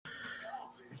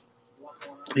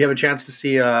You have a chance to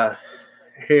see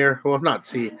here. Well, not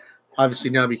see, obviously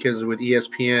now because with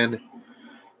ESPN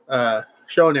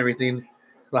showing everything,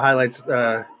 the highlights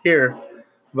here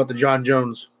about the John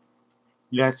Jones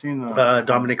Yeah, I've seen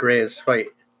Dominic Reyes fight.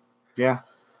 Yeah,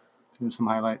 seen some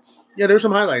highlights. Yeah, there's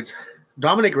some highlights.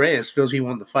 Dominic Reyes feels he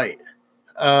won the fight.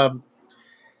 Um,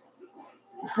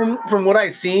 from what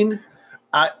I've seen,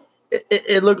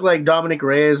 it looked like Dominic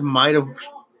Reyes might have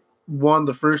won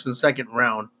the first and second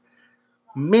round,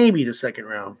 maybe the second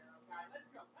round.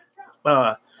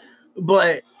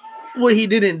 But what he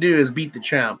didn't do is beat the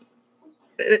champ.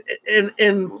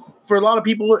 And for a lot of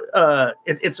people,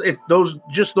 it's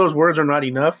those words are not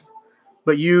enough.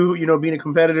 But being a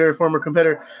competitor, former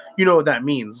competitor, you know what that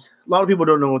means. A lot of people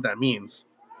don't know what that means.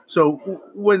 So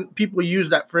when people use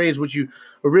that phrase, which you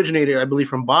originated, I believe,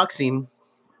 from boxing,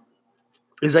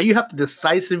 is that you have to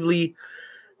decisively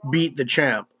beat the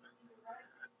champ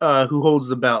who holds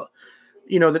the belt.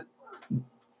 You know that.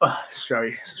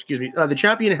 Sorry, excuse me. The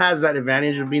champion has that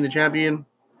advantage of being the champion.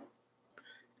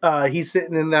 He's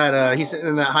sitting in that. He's sitting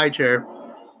in that high chair,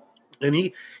 and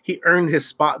he earned his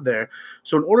spot there.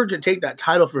 So in order to take that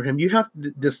title for him, you have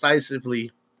to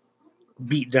decisively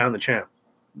beat down the champ.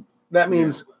 That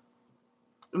means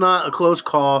not a close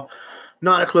call,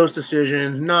 not a close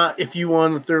decision, not if you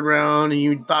won the third round and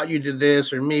you thought you did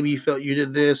this, or maybe you felt you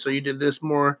did this, or you did this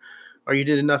more, or you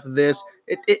did enough of this.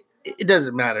 It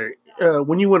doesn't matter.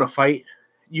 When you win a fight,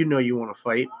 you know you want to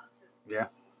fight. Yeah.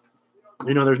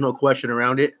 There's no question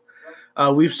around it.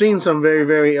 We've seen some very,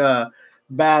 very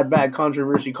bad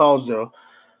controversy calls though,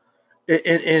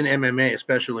 in MMA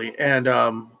especially, and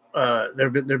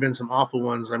there've been some awful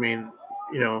ones. I mean,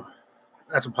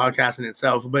 that's a podcast in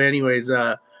itself. But anyways,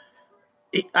 I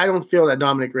don't feel that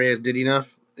Dominic Reyes did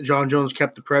enough. John Jones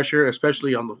kept the pressure,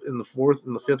 especially in the fourth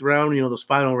and the fifth round. Those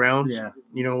final rounds. Yeah.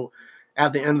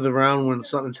 At the end of the round when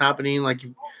something's happening, like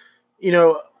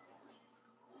you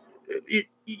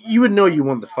would know you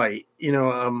won the fight.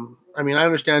 I mean, I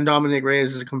understand Dominic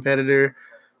Reyes is a competitor.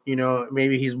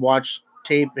 Maybe he's watched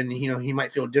tape and he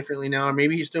might feel differently now, or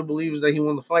maybe he still believes that he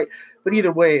won the fight. But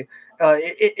either way,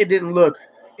 it didn't look.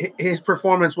 His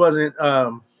performance wasn't.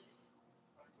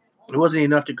 It wasn't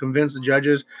enough to convince the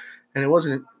judges, and it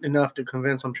wasn't enough to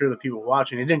convince, I'm sure, the people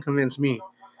watching. It didn't convince me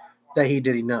that he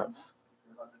did enough.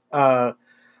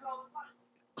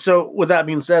 So with that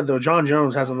being said, though, John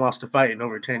Jones hasn't lost a fight in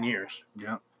over 10 years.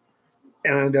 Yeah.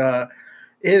 And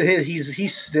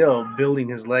he's still building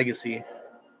his legacy.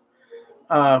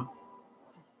 I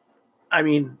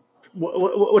mean,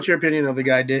 what's your opinion of the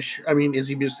guy, Dish? I mean, is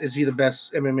he the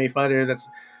best MMA fighter that's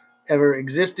ever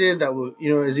existed? That will,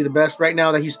 is he the best right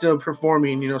now that he's still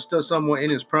performing? Still somewhat in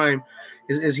his prime.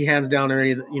 Is he hands down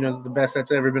already? The best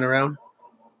that's ever been around?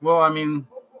 Well, I mean,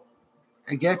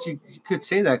 I guess you could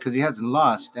say that because he hasn't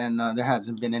lost, and there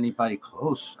hasn't been anybody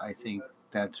close. I think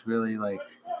that's really like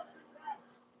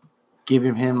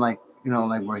giving him like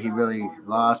where he really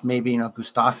lost. Maybe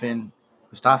Gustafsson.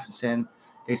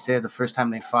 They said the first time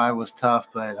they fought was tough,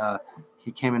 but he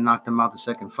came and knocked him out the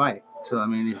second fight. So I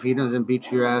mean, if he doesn't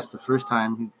beat your ass the first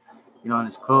time, and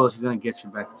it's close, he's gonna get you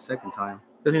back the second time.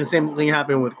 I think the same thing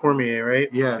happened with Cormier,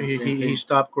 right? Yeah, he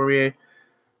stopped Cormier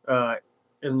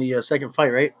in the second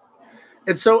fight, right?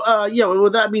 And so,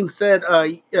 with that being said,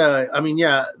 I mean,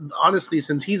 honestly,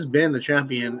 since he's been the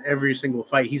champion every single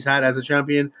fight he's had as a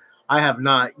champion, I have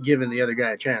not given the other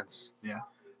guy a chance. Yeah.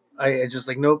 It's just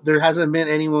like, nope, there hasn't been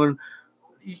anyone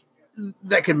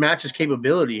that can match his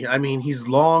capability. I mean, he's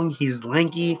long, he's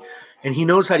lanky, and he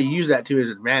knows how to use that to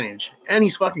his advantage. And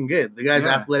he's fucking good. The guy's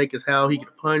athletic as hell. He can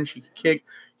punch, he can kick,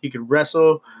 he can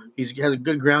wrestle. He has a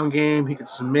good ground game. He can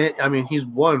submit. I mean, he's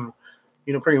won,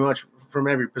 pretty much from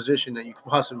every position that you could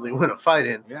possibly win a fight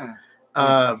in. Yeah.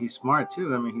 He's smart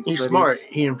too. I mean, he's smart.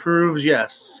 He improves.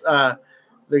 Yes.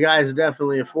 The guy is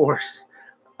definitely a force.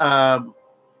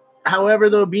 However,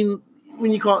 though,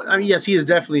 yes, he is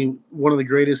definitely one of the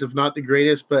greatest, if not the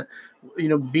greatest. But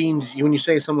when you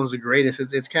say someone's the greatest,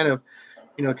 it's kind of,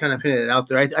 kind of hitting it out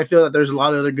there. I feel that there's a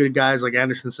lot of other good guys like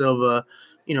Anderson Silva,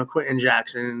 Quentin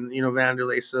Jackson,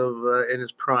 Vanderlei Silva in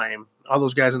his prime. All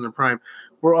those guys in their prime,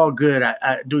 we're all good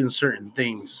at doing certain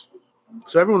things.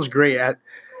 So everyone's great at,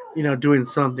 doing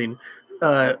something.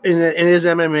 And it is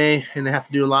MMA, and they have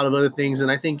to do a lot of other things. And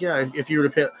I think, if you were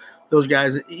to pit those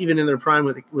guys, even in their prime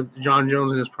with John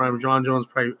Jones in his prime, John Jones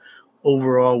probably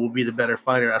overall will be the better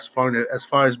fighter as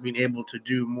far as being able to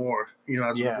do more.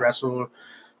 Wrestle,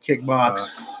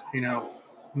 kickbox,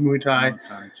 Muay Thai,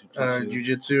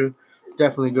 jiu-jitsu.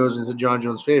 Definitely goes into John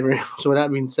Jones' favor. So with that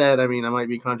being said, I mean, I might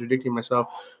be contradicting myself,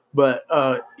 but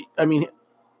I mean,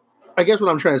 I guess what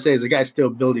I'm trying to say is the guy's still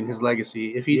building his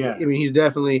legacy. If he, Yeah. I mean, he's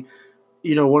definitely,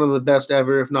 one of the best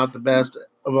ever, if not the best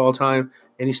of all time,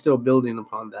 and he's still building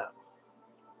upon that.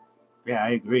 Yeah, I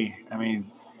agree. I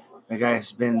mean, the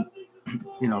guy's been,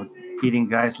 beating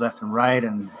guys left and right,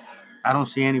 and I don't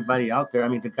see anybody out there. I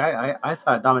mean, the guy, I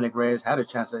thought Dominic Reyes had a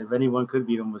chance. If anyone could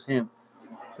beat him, was him.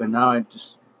 But now I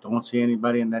just don't see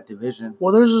anybody in that division.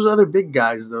 Well, there's those other big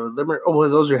guys though.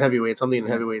 Those are heavyweights. I'm thinking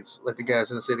Yeah. heavyweights. Like the guy I was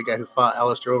gonna say, the guy who fought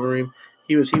Alistair Overeem.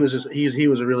 He was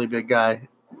a really big guy.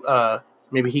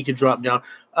 Maybe he could drop down.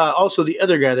 Also, the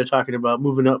other guy they're talking about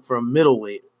moving up from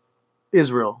middleweight,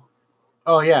 Israel.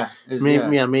 Oh yeah,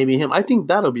 Maybe, yeah, maybe him. I think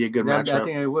that'll be a good I matchup.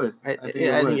 think I would. I, I think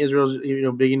it I would. think Israel's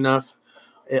big enough.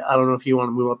 I don't know if you want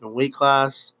to move up in weight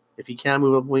class. If he can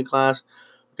move up in weight class,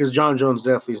 because John Jones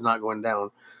definitely is not going down.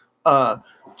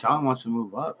 John wants to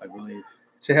move up, I believe.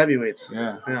 To heavyweights.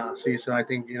 Yeah. Yeah. See, so I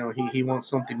think he wants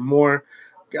something more.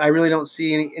 I really don't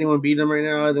see anyone beating him right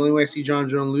now. The only way I see John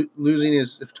Jones losing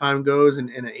is if time goes and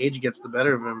age gets the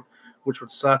better of him, which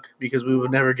would suck because we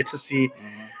would never get to see,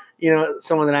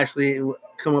 someone that actually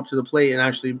come up to the plate and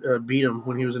actually beat him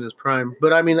when he was in his prime.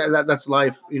 But I mean that's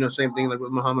life. Same thing like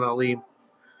with Muhammad Ali.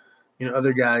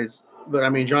 Other guys. But I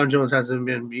mean, John Jones hasn't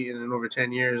been beaten in over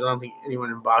 10 years. I don't think anyone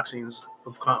in boxing's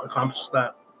accomplished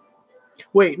that.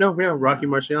 Wait, no, yeah, Rocky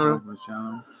Marciano.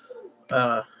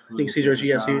 I think Cesar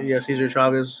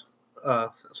Chavez. So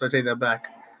I take that back.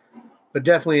 But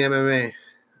definitely MMA.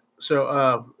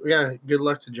 So yeah, good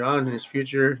luck to John in his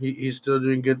future. He's still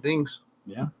doing good things.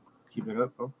 Yeah, keep it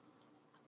up, bro.